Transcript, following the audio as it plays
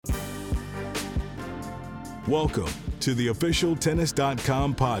Welcome to the official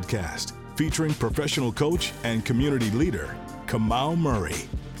Tennis.com podcast featuring professional coach and community leader, Kamau Murray.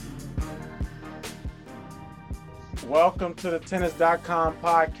 Welcome to the Tennis.com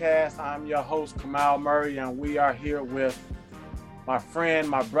podcast. I'm your host, Kamau Murray, and we are here with my friend,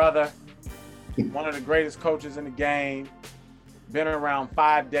 my brother, one of the greatest coaches in the game, been around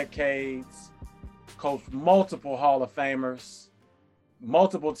 5 decades, coached multiple Hall of Famers,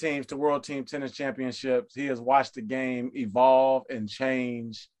 multiple teams to World Team Tennis Championships. He has watched the game evolve and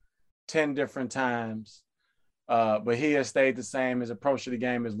change 10 different times, but he has stayed the same. His approach to the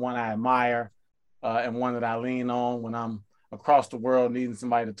game is one I admire and one that I lean on when I'm across the world needing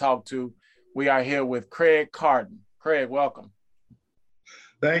somebody to talk to. We are here with Craig Carton. Craig, welcome.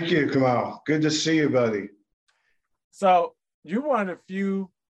 Thank you, Kamau. Good to see you, buddy. So you're one of the few,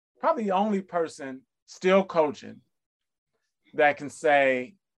 probably the only person still coaching that can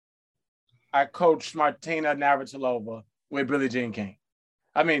say, I coached Martina Navratilova with Billie Jean King.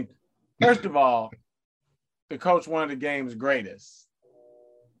 I mean, first of all, to coach one of the game's greatest.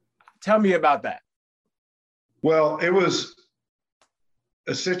 Tell me about that. Well, it was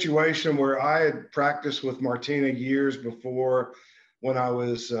a situation where I had practiced with Martina years before, when I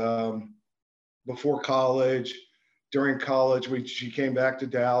was before college. During college, she came back to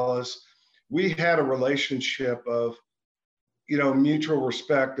Dallas. We had a relationship of, mutual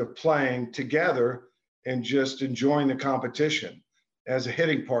respect of playing together and just enjoying the competition as a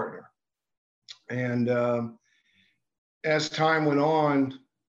hitting partner. And as time went on,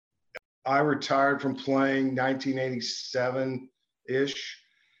 I retired from playing 1987-ish,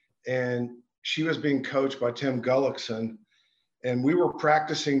 and she was being coached by Tim Gullickson, and we were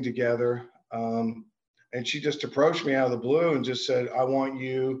practicing together. And she just approached me out of the blue and just said, I want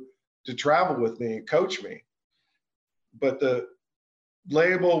you to travel with me and coach me. But the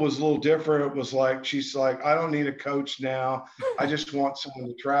label was a little different. It was like, she's like, I don't need a coach now. I just want someone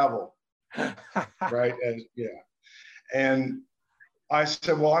to travel. Right. And I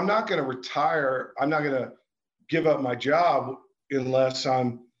said, well, I'm not going to retire. I'm not going to give up my job unless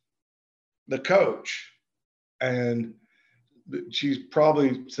I'm the coach. And she's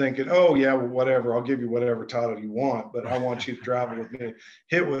probably thinking, oh yeah, well, whatever, I'll give you whatever title you want, but I want you to travel with me,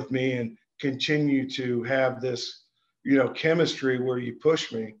 hit with me, and continue to have this, chemistry where you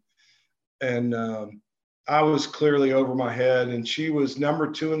push me. And I was clearly over my head, and she was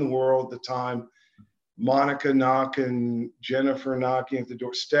number 2 in the world at the time. Monica knocking, Jennifer knocking at the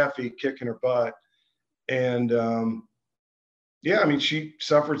door, Steffi kicking her butt. And she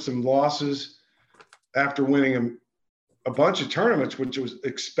suffered some losses after winning a bunch of tournaments, which was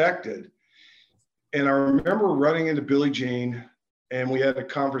expected. And I remember running into Billie Jean, and we had a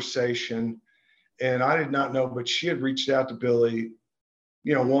conversation, and I did not know, but she had reached out to Billie,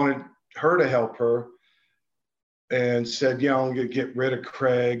 wanted her to help her, and said, I'm going to get rid of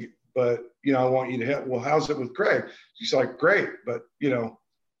Craig, but, I want you to help. Well, how's it with Craig? She's like, great. But,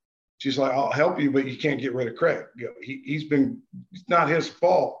 she's like, I'll help you, but you can't get rid of Craig. It's not his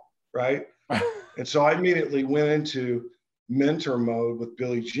fault. Right. And so I immediately went into mentor mode with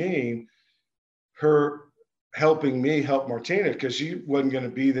Billie Jean, her helping me help Martina, because she wasn't going to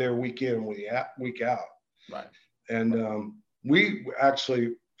be there week in and week out. Right. And we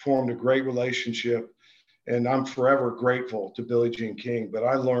actually formed a great relationship, and I'm forever grateful to Billie Jean King. But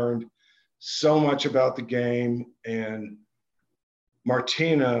I learned so much about the game, and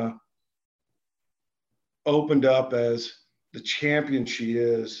Martina opened up as the champion she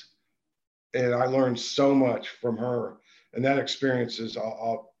is. And I learned so much from her, and that experience is,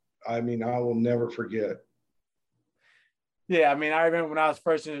 I will never forget. Yeah, I remember when I was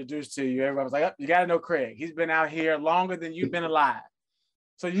first introduced to you, everybody was like, oh, you got to know Craig. He's been out here longer than you've been alive.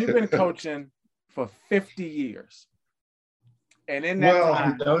 So you've been coaching for 50 years. And in that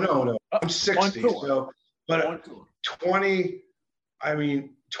time. No. I'm 60. So, but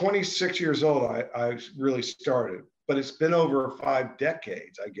 26 years old, I really started. But it's been over 5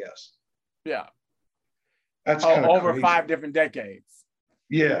 decades, I guess. Yeah. That's kind of over crazy. 5 different decades.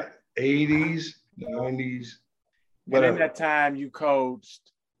 Yeah. 80s, 90s. And in that time, you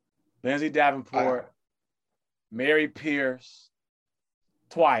coached Lindsay Davenport, Mary Pierce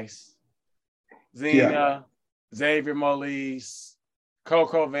twice, Zena, Xavier Molise,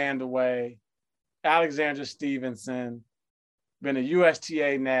 Coco Vandeweghe, Alexandra Stevenson, been a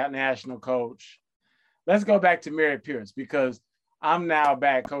USTA national coach. Let's go back to Mary Pierce, because I'm now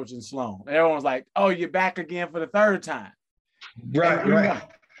back coaching Sloan. Everyone's like, oh, you're back again for the 3rd time. Right.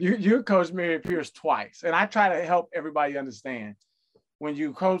 You coached Mary Pierce twice. And I try to help everybody understand, when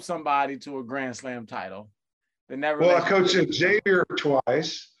you coach somebody to a Grand Slam title, they never. Well, I coached Xavier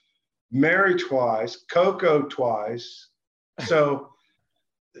twice. Mary twice, Coco twice. So,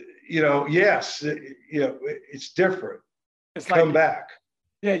 yes, it's different. It's Come like, back.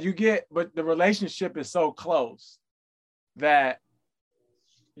 Yeah, but the relationship is so close that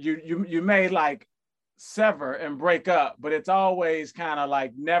you may like sever and break up, but it's always kind of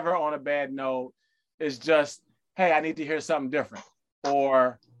like never on a bad note. It's just, hey, I need to hear something different,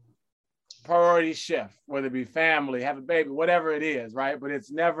 or priority shift, whether it be family, have a baby, whatever it is, right? But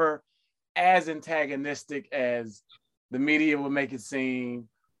it's never as antagonistic as the media would make it seem,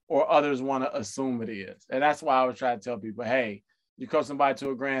 or others want to assume it is. And that's why I would try to tell people, hey, you coach somebody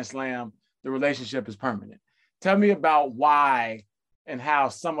to a grand slam, the relationship is permanent. Tell me about why and how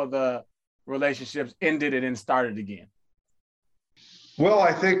some of the relationships ended and then started again. Well,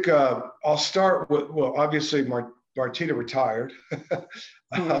 I think I'll start with, obviously Martina retired.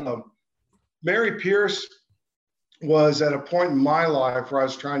 Mary Pierce was at a point in my life where I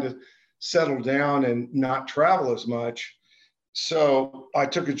was trying to settle down and not travel as much. So I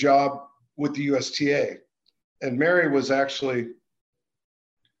took a job with the USTA, and Mary was actually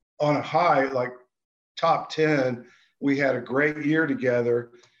on a high, like top 10. We had a great year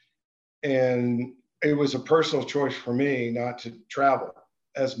together, and it was a personal choice for me not to travel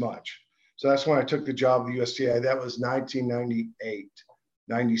as much. So that's when I took the job with the USTA. That was 1998,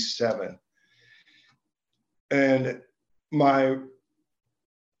 97. And my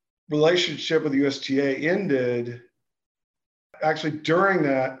relationship with the USTA ended. Actually, during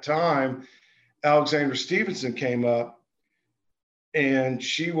that time, Alexandra Stevenson came up, and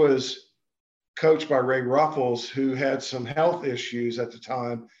she was coached by Ray Ruffles, who had some health issues at the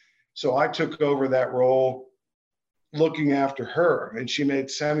time. So I took over that role looking after her, and she made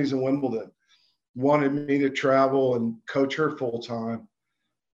semis in Wimbledon, wanted me to travel and coach her full time.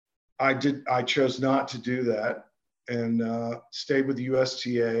 I chose not to do that and stayed with the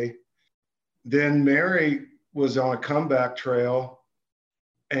USTA. Then Mary was on a comeback trail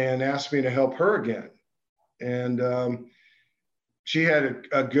and asked me to help her again. And she had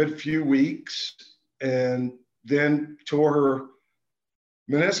a good few weeks, and then tore her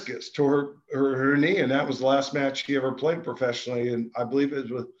meniscus, tore her knee, and that was the last match she ever played professionally. And I believe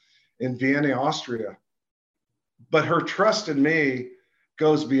it was in Vienna, Austria. But her trust in me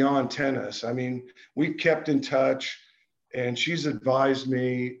goes beyond tennis. I mean, we've kept in touch, and she's advised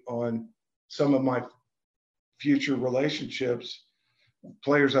me on some of my future relationships,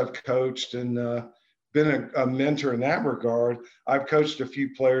 players I've coached, and been a mentor in that regard. I've coached a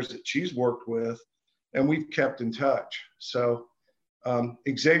few players that she's worked with, and we've kept in touch. So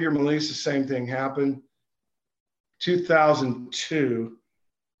Xavier Malisse, the same thing happened. 2002,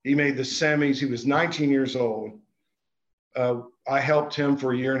 he made the semis. He was 19 years old. I helped him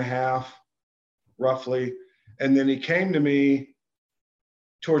for a year and a half, roughly. And then he came to me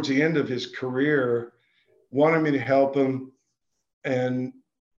towards the end of his career, wanted me to help him. And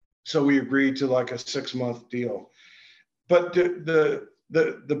so we agreed to like a 6-month deal. But the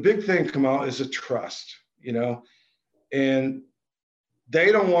big thing, Kamal, is a trust, and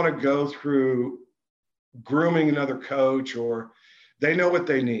they don't want to go through grooming another coach, or they know what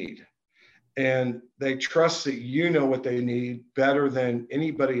they need. And they trust that you know what they need better than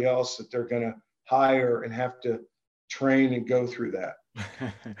anybody else that they're going to hire and have to train and go through that.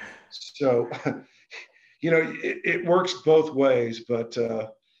 So, it works both ways, but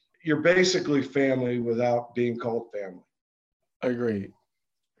you're basically family without being called family. Agreed.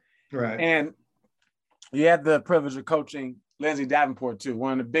 Right. And you had the privilege of coaching Lindsay Davenport too,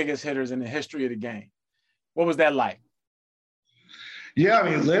 one of the biggest hitters in the history of the game. What was that like? Yeah, I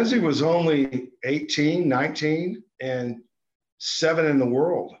mean, Lindsay was only 18, 19, and 7 in the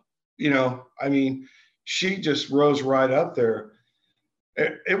world. I mean, she just rose right up there.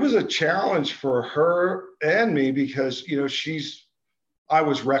 It was a challenge for her and me because, I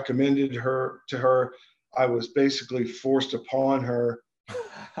was recommended to her. I was basically forced upon her,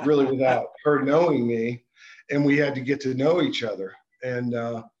 really without her knowing me, and we had to get to know each other. And,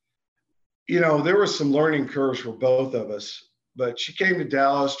 there were some learning curves for both of us. But she came to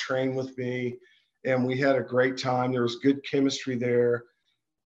Dallas, trained with me, and we had a great time. There was good chemistry there,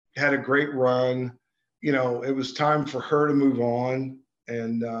 had a great run. It was time for her to move on.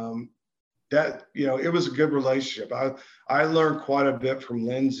 And it was a good relationship. I learned quite a bit from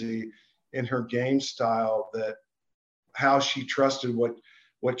Lindsay in her game style, that how she trusted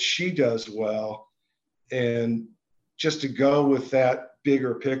what she does well, and just to go with that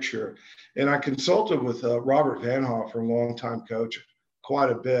bigger picture. And I consulted with Robert Van Hoff, a longtime coach, quite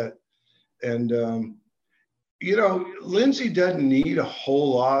a bit. And, Lindsay doesn't need a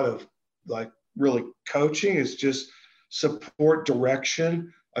whole lot of really coaching. It's just support,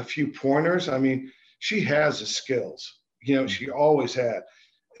 direction, a few pointers. I mean, she has the skills, she always had,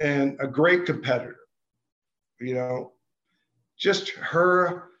 and a great competitor, just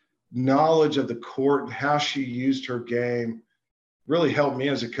her knowledge of the court and how she used her game really helped me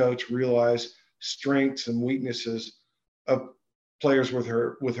as a coach realize strengths and weaknesses of players with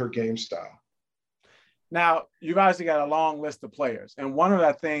her game style. Now, you've obviously got a long list of players. And one of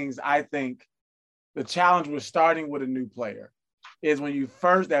the things I think the challenge with starting with a new player is when you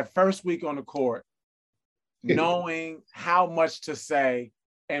that first week on the court, knowing how much to say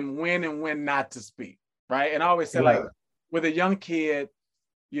and when not to speak, right? And I always say, like, with a young kid,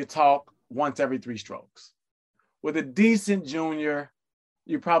 you talk once every 3 strokes. With a decent junior,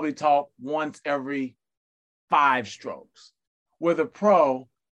 you probably talk once every 5 strokes. With a pro,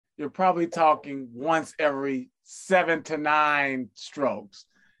 you're probably talking once every 7 to 9 strokes.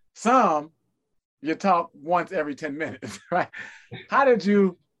 Some, you talk once every 10 minutes, right? How did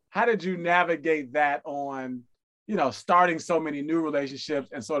you navigate that on, starting so many new relationships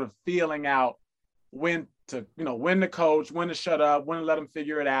and sort of feeling out when to coach, when to shut up, when to let them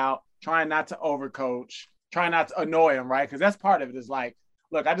figure it out, trying not to overcoach, trying not to annoy them, right? Because that's part of it is like,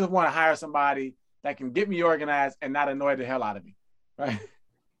 look, I just want to hire somebody that can get me organized and not annoy the hell out of me, right?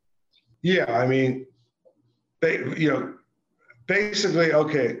 Yeah, I mean, basically,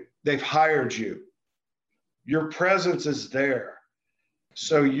 okay, they've hired you. Your presence is there.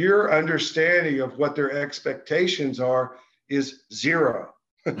 So your understanding of what their expectations are is 0.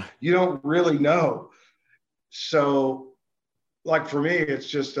 You don't really know. So, like for me, it's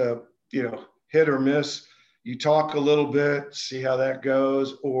just a, hit or miss. You talk a little bit, see how that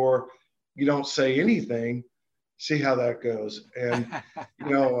goes, or you don't say anything, see how that goes. And,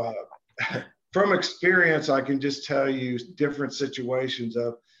 from experience, I can just tell you different situations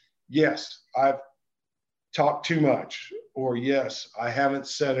of, yes, I've talked too much, or yes, I haven't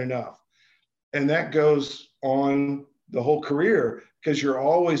said enough. And that goes on the whole career because you're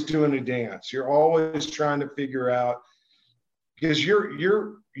always doing a dance. You're always trying to figure out, because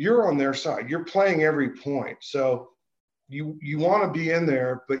you're on their side. You're playing every point. So you want to be in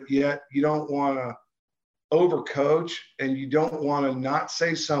there, but yet you don't want to overcoach and you don't want to not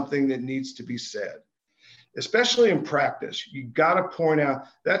say something that needs to be said. Especially in practice, you got to point out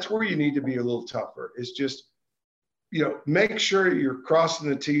that's where you need to be a little tougher. It's just, make sure you're crossing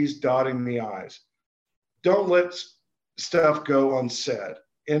the T's, dotting the I's. Don't let stuff go unsaid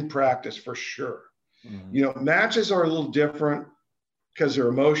in practice for sure. Mm-hmm. Matches are a little different because they're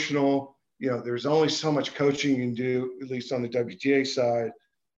emotional. There's only so much coaching you can do, at least on the WTA side,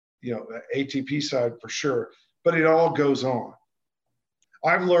 ATP side for sure, but it all goes on.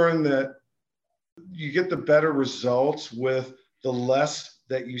 I've learned that you get the better results with the less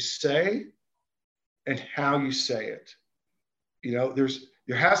that you say and how you say it.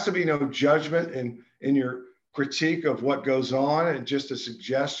 There has to be no judgment in your critique of what goes on and just a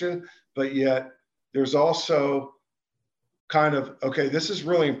suggestion, but yet there's also kind of, okay, this is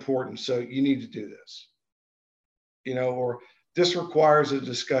really important, so you need to do this, or this requires a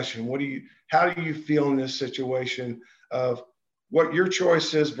discussion. How do you feel in this situation of what your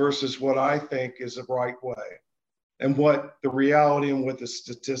choice is versus what I think is the right way, and what the reality and what the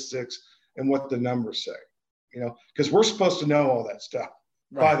statistics and what the numbers say, because we're supposed to know all that stuff,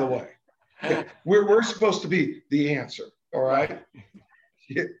 right. By the way. Yeah, we're supposed to be the answer, all right?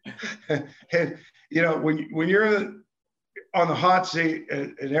 And, when you're on the hot seat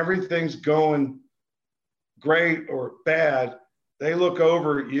and everything's going great or bad, they look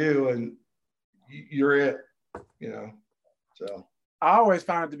over at you and you're it, so. I always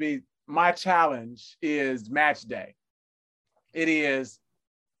found it to be my challenge is match day. It is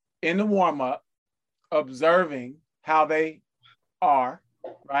in the warm-up, observing how they are,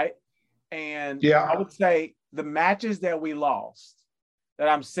 right? And yeah. I would say the matches that we lost, that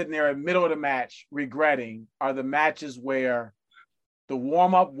I'm sitting there in the middle of the match regretting, are the matches where the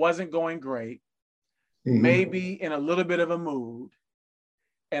warm-up wasn't going great, mm-hmm. maybe in a little bit of a mood,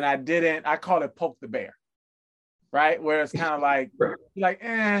 and I call it poke the bear, right? Where it's kind of like,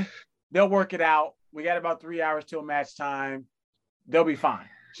 they'll work it out. We got about 3 hours till match time. They'll be fine.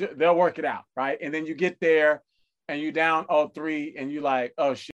 They'll work it out, right? And then you get there and you down 0-3 and you like,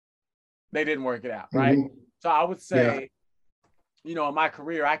 oh shit, they didn't work it out, right? Mm-hmm. So I would say, in my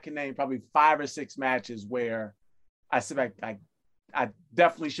career, I can name probably 5 or 6 matches where I sit back, I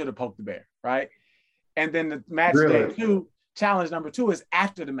definitely should have poked the bear, right? And then the match day 2, challenge number 2 is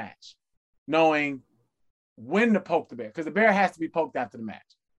after the match, knowing when to poke the bear, because the bear has to be poked after the match.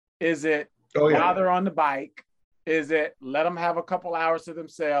 Is it while they're on the bike? Is it let them have a couple hours to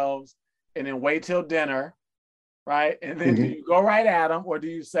themselves and then wait till dinner? right? And then do you go right at them, or do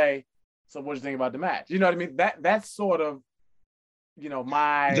you say, so what do you think about the match? You know what I mean? That's sort of,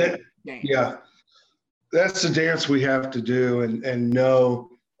 my game. Yeah. That's the dance we have to do and know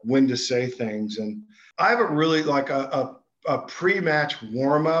when to say things. And I haven't really like a pre-match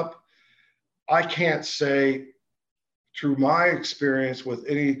warm-up. I can't say through my experience with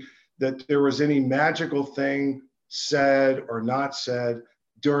that there was any magical thing said or not said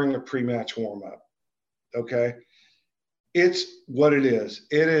during a pre-match warm-up. Okay. It's what it is.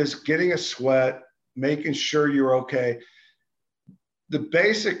 It is getting a sweat, making sure you're okay. The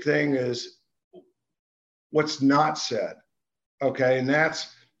basic thing is what's not said. Okay. And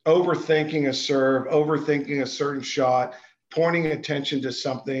that's overthinking a serve, overthinking a certain shot, pointing attention to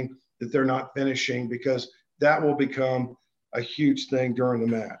something that they're not finishing, because that will become a huge thing during the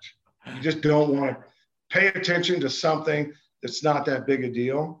match. You just don't want to pay attention to something that's not that big a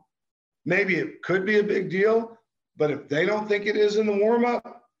deal. Maybe it could be a big deal, but if they don't think it is in the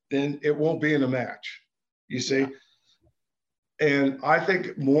warm-up, then it won't be in the match, you see? And I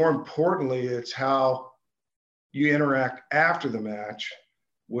think more importantly, it's how you interact after the match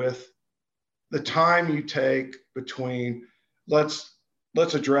with the time you take between let's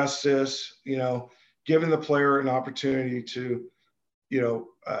address this, giving the player an opportunity to,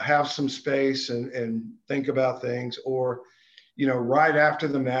 have some space and think about things, or, right after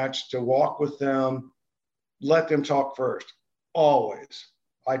the match to walk with them, let them talk first. Always.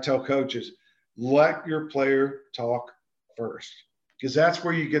 I tell coaches, let your player talk first, because that's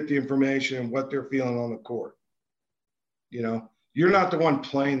where you get the information and what they're feeling on the court. You're not the one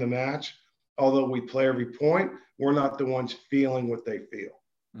playing the match. Although we play every point, we're not the ones feeling what they feel.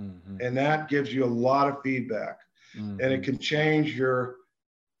 Mm-hmm. And that gives you a lot of feedback. Mm-hmm. And it can change your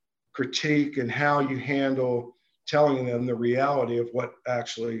critique and how you handle telling them the reality of what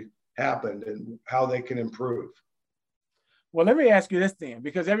actually happened and how they can improve. Well, let me ask you this then,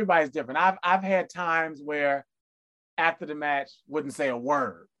 because everybody's different. I've had times where after the match wouldn't say a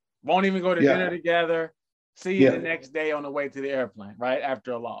word, won't even go to dinner together, see you the next day on the way to the airplane, right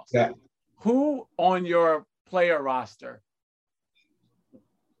after a loss. Yeah. Who on your player roster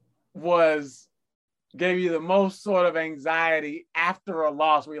gave you the most sort of anxiety after a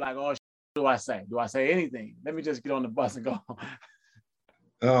loss where you're like, oh, what do I say? Do I say anything? Let me just get on the bus and go.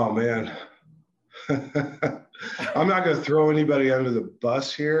 Oh, man. I'm not going to throw anybody under the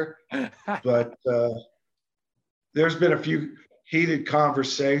bus here, but there's been a few heated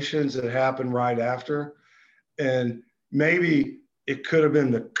conversations that happened right after. And maybe it could have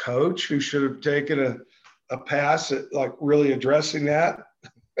been the coach who should have taken a pass at like really addressing that.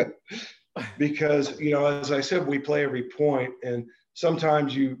 Because, as I said, we play every point, and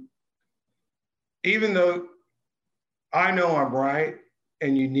sometimes even though I know I'm right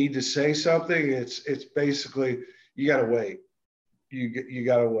and you need to say something, it's basically, you got to wait. You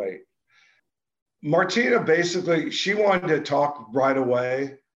got to wait. Martina, basically, she wanted to talk right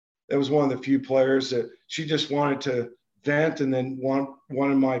away. That was one of the few players that she just wanted to vent and then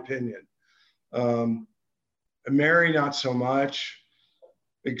wanted my opinion. Mary, not so much.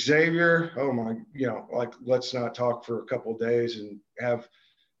 Xavier, let's not talk for a couple of days and have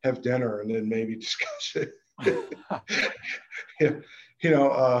dinner and then maybe discuss it.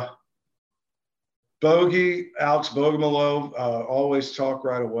 Bogey, Alex Bogomolov, always talk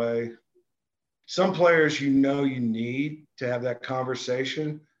right away. Some players, you need to have that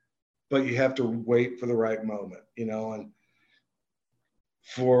conversation, but you have to wait for the right moment, and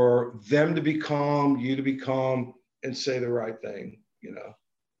for them to be calm, you to be calm and say the right thing,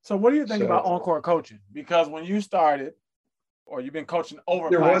 So what do you think about on-court coaching? Because when you started, or you've been coaching over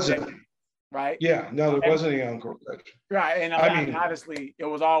 5 decades, right? Yeah, no, there wasn't any on-court coaching. Right, and I mean, honestly, it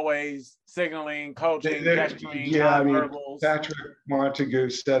was always signaling, coaching, gesturing, nonverbals. Patrick Montague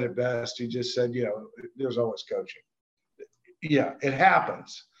said it best. He just said, there's always coaching. Yeah, it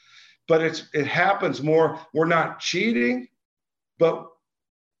happens. But it happens more. We're not cheating, but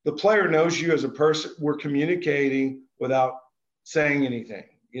the player knows you as a person. We're communicating without saying anything,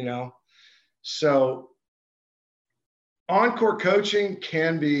 So on-court coaching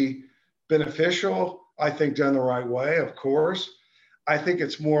can be beneficial, I think, done the right way, of course. I think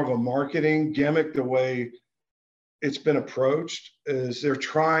it's more of a marketing gimmick. The way it's been approached is they're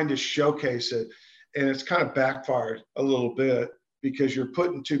trying to showcase it, and it's kind of backfired a little bit because you're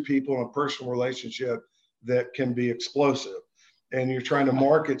putting two people in a personal relationship that can be explosive, and you're trying to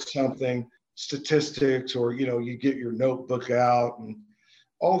market something, statistics, or, you get your notebook out and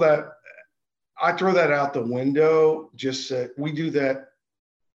all that. I throw that out the window. Just that we do that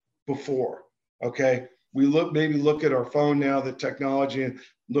before. Okay. We look at our phone now, the technology, and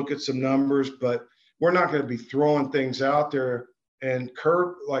look at some numbers, but we're not going to be throwing things out there and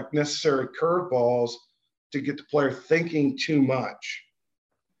necessary curveballs to get the player thinking too much.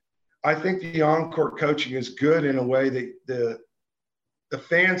 I think the on-court coaching is good in a way that the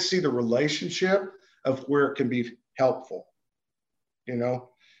fans see the relationship of where it can be helpful,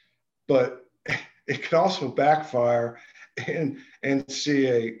 but it can also backfire and see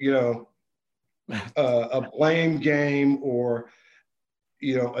a blame game or,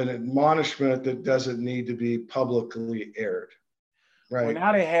 an admonishment that doesn't need to be publicly aired. Right. Well,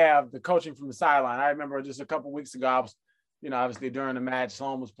 now they have the coaching from the sideline. I remember just a couple of weeks ago, I was, obviously during the match,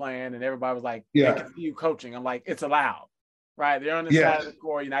 Sloan was playing and everybody was like, they can see you coaching. I'm like, it's allowed, right? They're on the side of the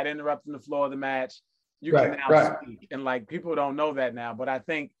court. You're not interrupting the flow of the match. You can now speak. And like, people don't know that now, but I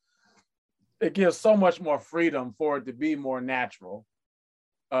think it gives so much more freedom for it to be more natural.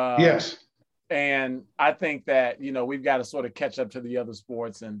 Yes. And I think that, we've got to sort of catch up to the other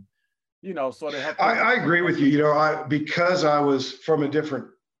sports and, sort of have to. I agree with you. Because I was from a different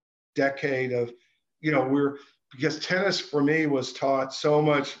decade of, because tennis for me was taught so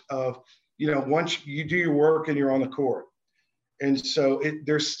much of, once you do your work and you're on the court. And so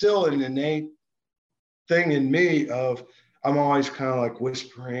there's still an innate thing in me of, I'm always kind of like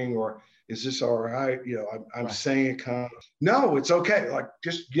whispering or, is this all right? I'm saying it kind of, no, it's okay. Like,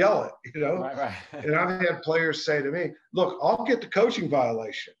 just yell it, Right. And I've had players say to me, look, I'll get the coaching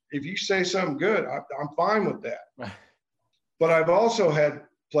violation. If you say something good, I'm fine with that. Right. But I've also had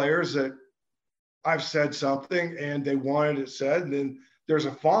players that I've said something and they wanted it said, and then there's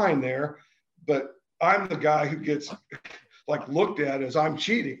a fine there, but I'm the guy who gets like looked at as I'm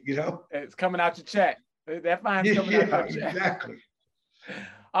cheating, It's coming out your check. That fine's coming out your check. Exactly.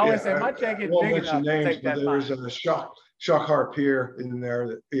 I always say my check is big enough to take that fine. There's a Chuck Harpier in there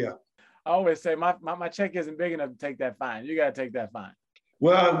that, I always say my check isn't big enough to take that fine. You got to take that fine.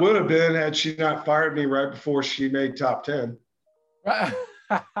 Well, it would have been had she not fired me right before she made top 10. Right.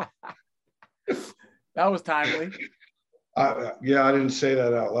 That was timely. I didn't say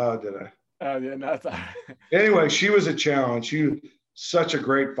that out loud, did I? Oh, yeah, no, that's all right. Anyway, she was a challenge. She was such a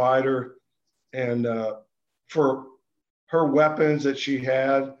great fighter. And for her weapons that she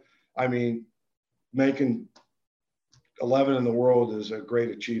had, I mean, making 11 in the world is a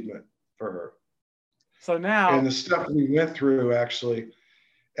great achievement for her. So now, and the stuff we went through actually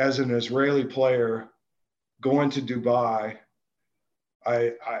as an Israeli player going to Dubai,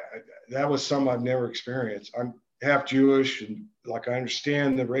 that was something I've never experienced. I'm half Jewish and like I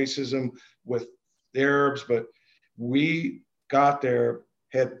understand the racism with the Arabs, but we got there,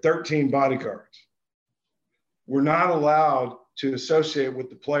 had 13 bodyguards. We're not allowed to associate with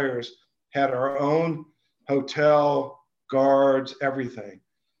the players, had our own hotel, guards, everything.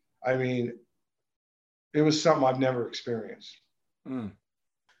 I mean, it was something I've never experienced. Mm.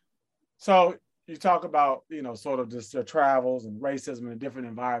 So you talk about, sort of just your travels and racism in different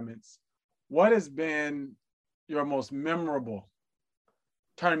environments. What has been your most memorable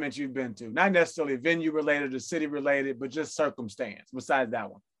tournament you've been to? Not necessarily venue related or city related, but just circumstance besides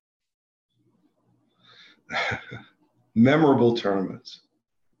that one. Memorable tournaments.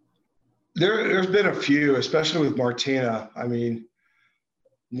 There's been a few, especially with Martina. I mean,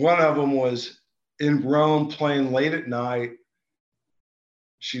 one of them was in Rome playing late at night.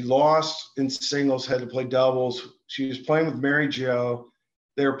 She lost in singles, had to play doubles. She was playing with Mary Jo.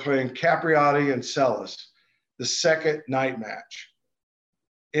 They were playing Capriati and Celis, the second night match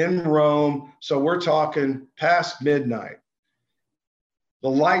in Rome. So we're talking past midnight. The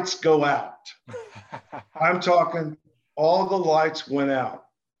lights go out. I'm talking all the lights went out.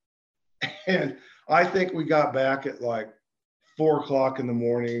 And I think we got back at like 4 o'clock in the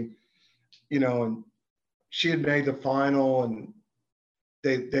morning, and she had made the final and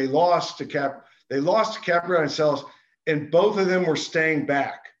they lost to Capriati and Celis, and both of them were staying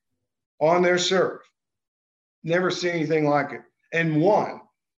back on their serve. Never seen anything like it, and won.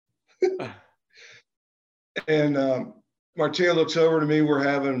 And Martina looks over to me. We're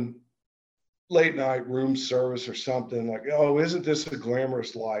having late night room service or something, like, oh, isn't this a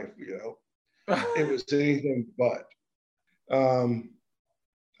glamorous life? It was anything but.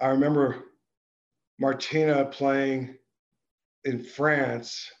 I remember Martina playing in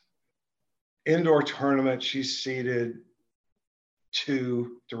France, indoor tournament. She's seeded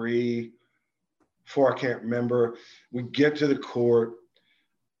 2, 3, 4, I can't remember. We get to the court.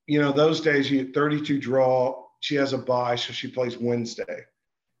 Those days you get 32 draw. She has a bye, so she plays Wednesday.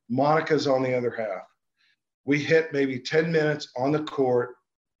 Monica's on the other half. We hit maybe 10 minutes on the court,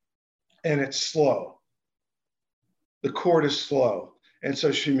 and it's slow. The court is slow. And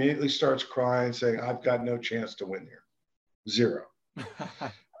so she immediately starts crying, saying, I've got no chance to win here. 0.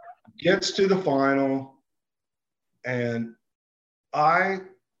 gets to the final, and I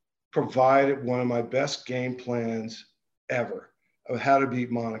provided one of my best game plans ever of how to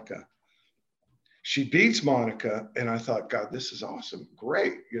beat Monica. She beats Monica, and I thought, God, this is awesome.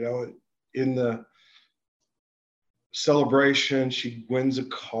 Great. In the celebration, she wins a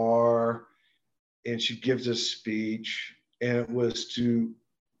car, and she gives a speech, and it was to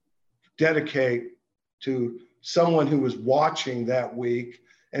dedicate to someone who was watching that week,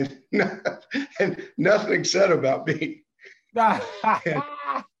 and nothing said about me. And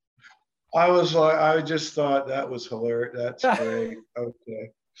I just thought that was hilarious. That's great.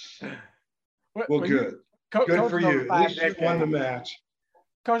 Okay. Well, good. Good for you. At least you won the match.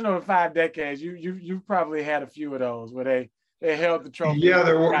 Coaching over 5 decades, you've probably had a few of those where they held the trophy. Yeah,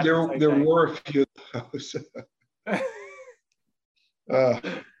 there were a few of those.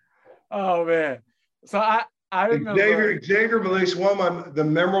 Oh man. So I remember Xavier Malisse won the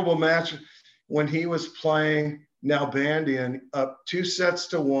memorable match when he was playing Nalbandian up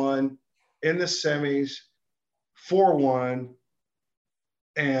 2-1 in the semis, 4-1,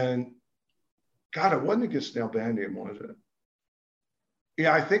 and God, it wasn't against Nalbandian, was it?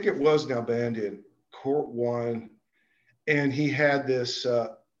 Yeah, I think it was Nalbandian. Court 1, and he had this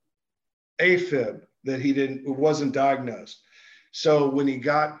AFib that it wasn't diagnosed. So when he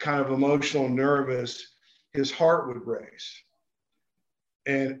got kind of emotional and nervous, his heart would race.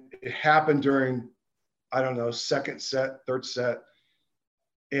 And it happened during, I don't know, second set, third set.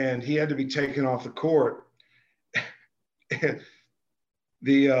 And he had to be taken off the court. And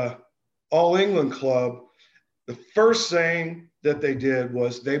the All England Club, the first thing that they did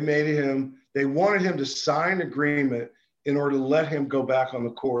was they wanted him to sign an agreement in order to let him go back on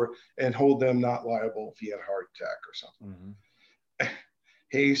the court and hold them not liable if he had a heart attack or something. Mm-hmm.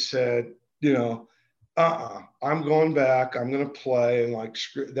 He said, I'm going back. I'm going to play. And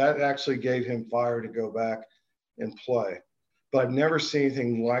that actually gave him fire to go back and play. But I've never seen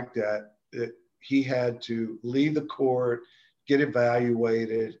anything like that he had to leave the court, get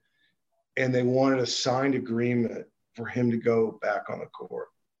evaluated, and they wanted a signed agreement for him to go back on the court.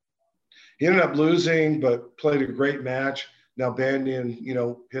 He ended up losing, but played a great match. Nalbandian,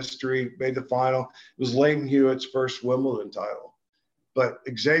 history, made the final. It was Leighton Hewitt's first Wimbledon title. But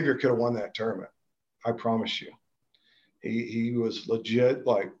Xavier could have won that tournament. I promise you. He was legit,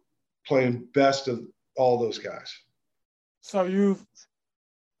 playing best of all those guys. So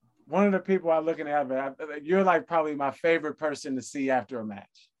one of the people I'm looking at, you're probably my favorite person to see after a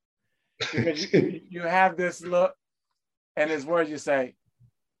match. Because you have this look, and it's words you say,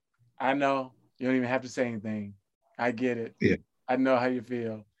 I know, you don't even have to say anything. I get it. Yeah. I know how you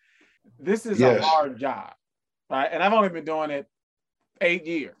feel. This is a hard job, right? And I've only been doing it 8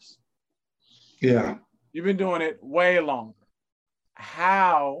 years. Yeah. You've been doing it way longer.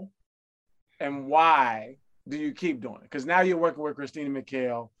 How and why do you keep doing it? Because now you're working with Christina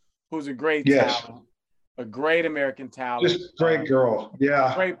McHale, who's a great talent, a great American talent. Just great girl.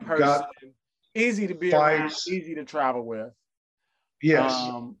 Yeah. Great person. Easy to be around, easy to travel with. Yes.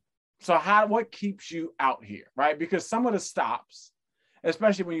 So what keeps you out here, right? Because some of the stops,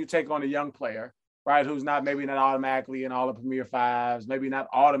 especially when you take on a young player, right, who's maybe not automatically in all the Premier Fives, maybe not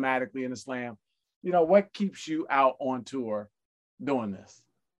automatically in the Slam, what keeps you out on tour doing this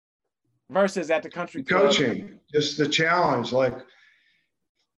versus at the country club? Coaching, just the challenge,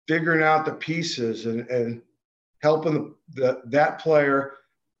 figuring out the pieces and helping that player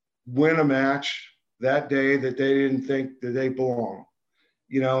win a match that day that they didn't think that they belong,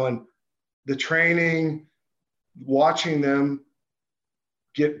 and the training, watching them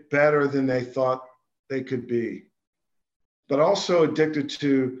get better than they thought they could be, but also addicted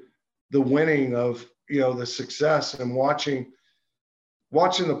to the winning of, the success and watching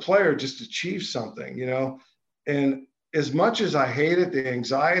the player just achieve something, and as much as I hated the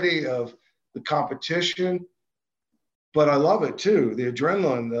anxiety of the competition, but I love it too. The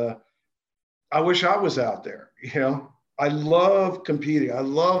adrenaline, I wish I was out there, I love competing. I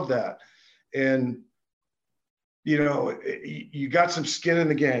love that. And, you got some skin in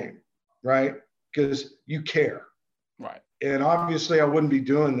the game, right? Because you care. Right. And obviously I wouldn't be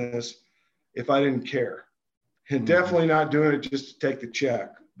doing this if I didn't care. And definitely not doing it just to take the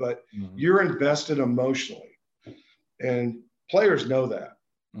check, but you're invested emotionally. And players know that.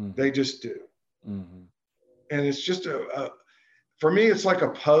 They just do. And it's just for me, it's like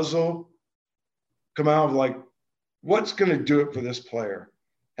a puzzle come out of what's going to do it for this player?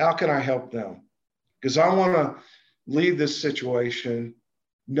 How can I help them? Because I want to leave this situation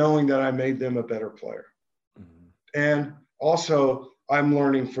knowing that I made them a better player. And also I'm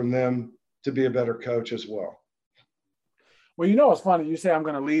learning from them to be a better coach as well. Well, you know, it's funny. You say I'm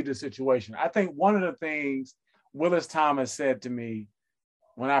going to leave the situation. I think one of the things Willis Thomas said to me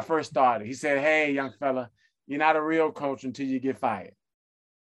when I first started, he said, "Hey, young fella, you're not a real coach until you get fired."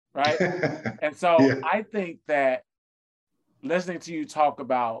 Right. And so Yeah. I think that listening to you talk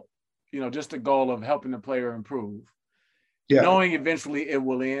about, you know, just the goal of helping the player improve, knowing eventually it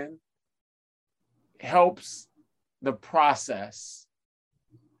will end, helps the process,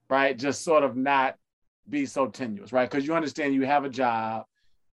 right? Just sort of not be so tenuous, right? Because you understand you have a job.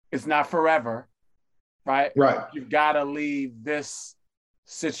 It's not forever, right? Right. You've got to leave this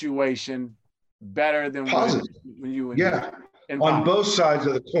situation better than when you yeah. On both sides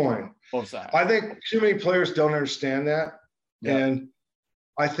of the coin. Both sides. I think too many players don't understand that. Yep. And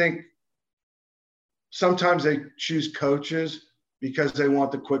I think sometimes they choose coaches because they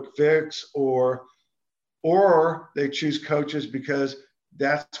want the quick fix, or they choose coaches because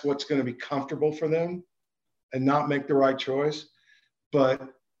that's what's going to be comfortable for them and not make the right choice. But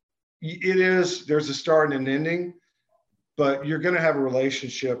there's a start and an ending, but you're going to have a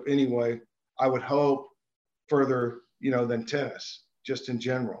relationship anyway, I would hope, further, than tennis, just in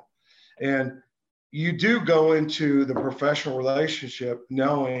general. And you do go into the professional relationship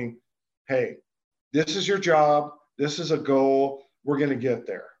knowing, hey, this is your job, this is a goal, we're going to get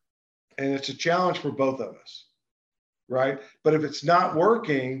there. And it's a challenge for both of us, right? But if it's not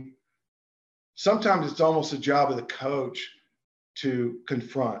working, sometimes it's almost the job of the coach to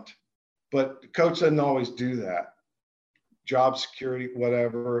confront. But the coach doesn't always do that. Job security,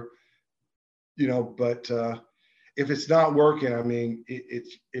 whatever, but if it's not working, I mean,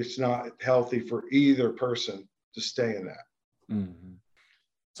 it's not healthy for either person to stay in that. Mm-hmm.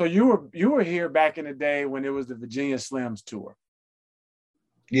 So you were here back in the day when it was the Virginia Slims tour.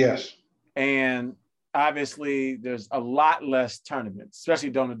 Yes. And obviously there's a lot less tournaments,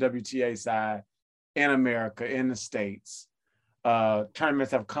 especially on the WTA side in America, in the States.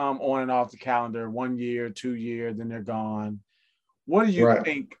 Tournaments have come on and off the calendar 1 year, 2 years, then they're gone. What do you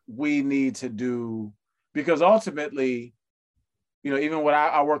think we need to do? Because ultimately, even when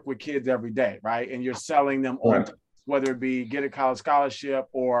I work with kids every day, right? And you're selling them on, whether it be get a college scholarship,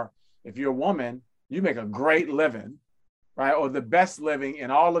 or if you're a woman, you make a great living, right? Or the best living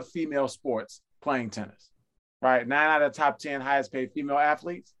in all of female sports playing tennis, right? 9 out of the top 10 highest paid female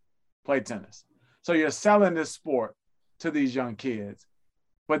athletes play tennis. So you're selling this sport to these young kids,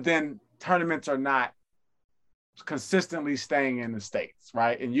 but then tournaments are not consistently staying in the States,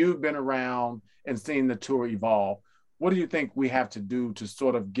 right? And you've been around and seen the tour evolve. What do you think we have to do to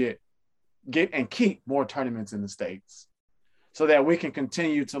sort of get and keep more tournaments in the States so that we can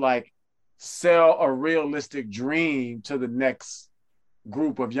continue to sell a realistic dream to the next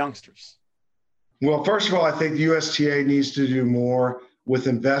group of youngsters? Well, first of all, I think the USTA needs to do more with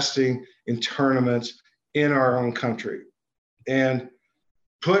investing in tournaments in our own country and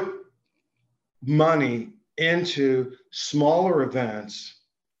put money into smaller events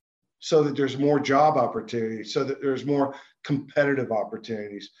so that there's more job opportunities, so that there's more competitive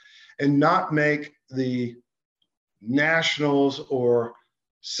opportunities, and not make the nationals or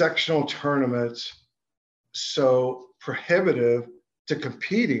sectional tournaments so prohibitive to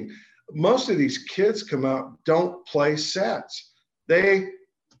competing. Most of these kids come out, don't play sets. They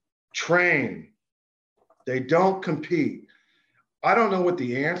train. They don't compete. I don't know what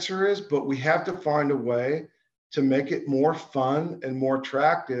the answer is, but we have to find a way to make it more fun and more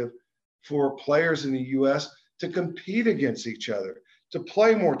attractive for players in the U.S. to compete against each other, to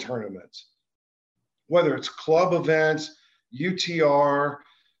play more tournaments, whether it's club events, UTR,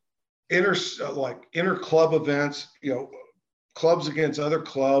 inter club events, clubs against other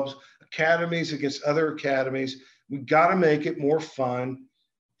clubs, academies against other academies. We got to make it more fun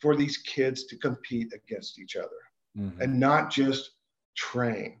for these kids to compete against each other. Mm-hmm. And not just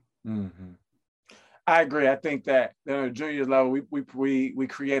train. Mm-hmm. I agree. I think that at the junior level, we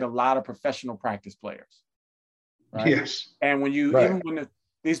create a lot of professional practice players. Right? Yes. And when even when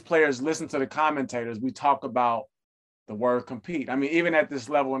these players listen to the commentators, we talk about the word compete. I mean, even at this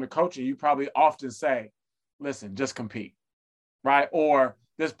level in the coaching, you probably often say, listen, just compete, right? Or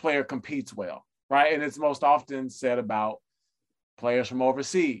this player competes well, right? And it's most often said about players from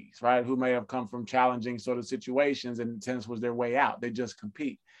overseas, right, who may have come from challenging sort of situations and tennis was their way out. They just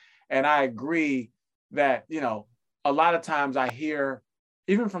compete. And I agree that, a lot of times I hear,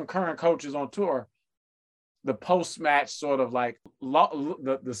 even from current coaches on tour, the post-match sort of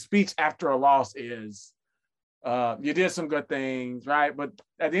the speech after a loss is, you did some good things, right? But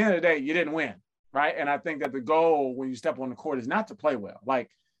at the end of the day, you didn't win, right? And I think that the goal when you step on the court is not to play well.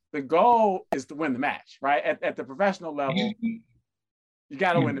 The goal is to win the match, right? At the professional level, you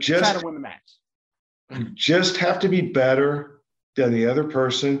got to try to win the match. You just have to be better than the other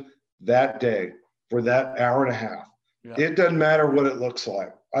person that day for that hour and a half. Yeah. It doesn't matter what it looks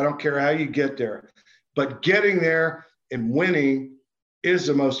like. I don't care how you get there, but getting there and winning is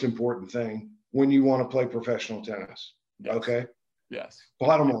the most important thing when you want to play professional tennis. Yes. Okay. Yes.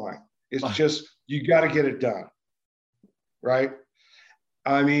 Bottom line, it's just, you got to get it done. Right.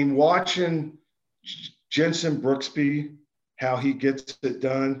 I mean, watching Jensen Brooksby, how he gets it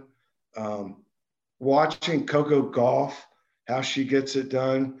done, watching Coco Gauff, how she gets it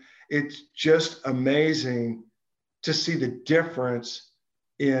done. It's just amazing to see the difference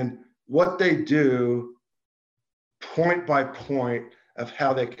in what they do point by point of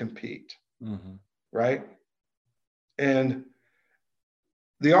how they compete. Mm-hmm. Right. And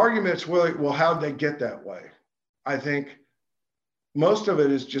the argument's really, well, how'd they get that way? I think most of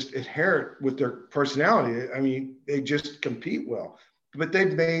it is just inherent with their personality. I mean, they just compete well, but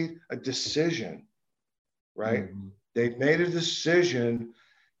they've made a decision, right? Mm-hmm. They've made a decision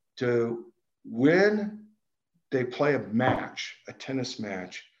to, when they play a match, a tennis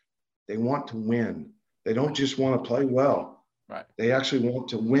match, they want to win. They don't just want to play well. Right. They actually want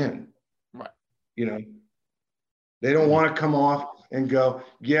to win. Right. You know, they don't want to come off and go,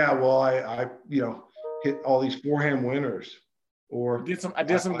 yeah, well, I hit all these forehand winners. Or I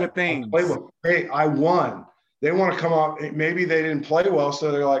did some good things. Well. Hey, I won. They want to come off. Maybe they didn't play well, so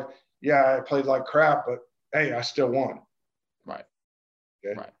they're like, "Yeah, I played like crap, but hey, I still won." Right.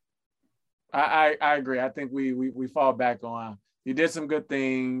 Okay. Right. I agree. I think we fall back on, you did some good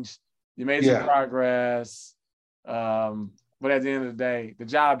things, you made some progress, but at the end of the day, the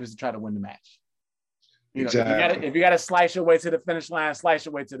job is to try to win the match. You know, exactly. If you gotta slice your way to the finish line, slice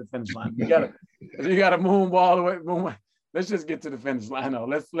your way to the finish line. If you gotta moonball the way, moonball. Let's just get to the finish line. No,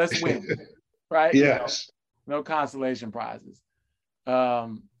 let's win, right? Yes. You know, no consolation prizes.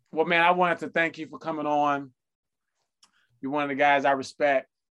 Well, man, I wanted to thank you for coming on. You're one of the guys I respect.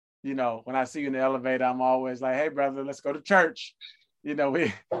 You know, when I see you in the elevator, I'm always like, "Hey, brother, let's go to church." You know,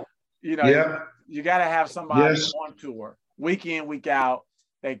 you got to have somebody on tour, week in, week out,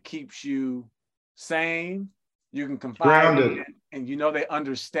 that keeps you sane. You can confide in, and you know they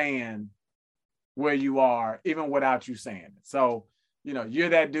understand where you are, even without you saying it. So, you know, you're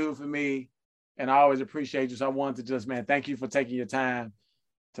that dude for me, and I always appreciate you. So I wanted to just, man, thank you for taking your time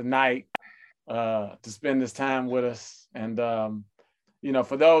tonight to spend this time with us. And, you know,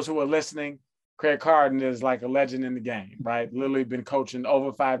 for those who are listening, Craig Carden is like a legend in the game, right? Literally been coaching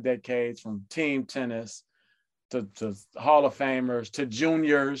over 5 decades, from team tennis to Hall of Famers, to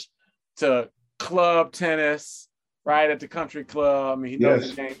juniors, to club tennis, right, at the country club. I mean, he knows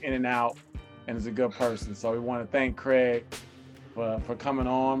the game in and out, and is a good person. So we want to thank Craig for coming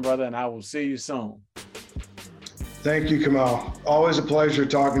on, brother, and I will see you soon. Thank you, Kamal. Always a pleasure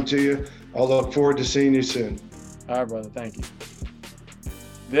talking to you. I'll look forward to seeing you soon. All right, brother. Thank you.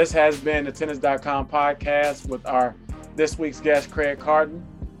 This has been the Tennis.com podcast with this week's guest, Craig Carden,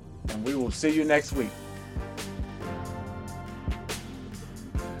 and we will see you next week.